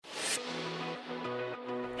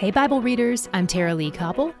Hey Bible readers, I'm Tara Lee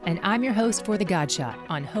Koppel, and I'm your host for The God Shot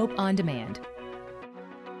on Hope on Demand.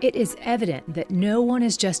 It is evident that no one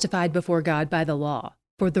is justified before God by the law,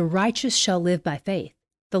 for the righteous shall live by faith.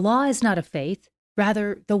 The law is not of faith,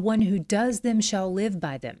 rather the one who does them shall live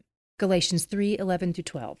by them. Galatians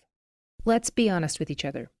 3:11-12. Let's be honest with each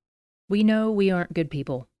other. We know we aren't good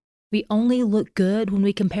people. We only look good when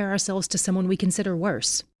we compare ourselves to someone we consider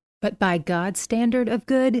worse. But by God's standard of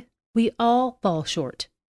good, we all fall short.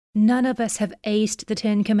 None of us have aced the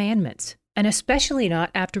 10 Commandments, and especially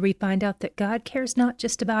not after we find out that God cares not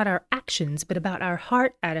just about our actions, but about our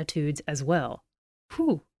heart attitudes as well.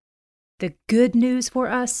 Whew. The good news for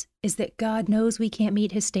us is that God knows we can't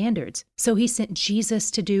meet His standards, so He sent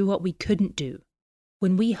Jesus to do what we couldn't do.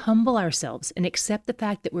 When we humble ourselves and accept the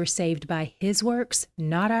fact that we're saved by His works,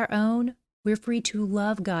 not our own, we're free to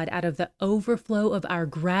love God out of the overflow of our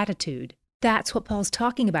gratitude. That's what Paul's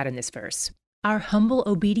talking about in this verse. Our humble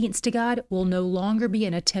obedience to God will no longer be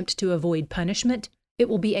an attempt to avoid punishment. It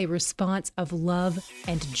will be a response of love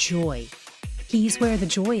and joy. He's where the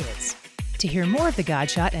joy is. To hear more of The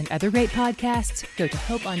God Shot and other great podcasts, go to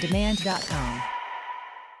hopeondemand.com.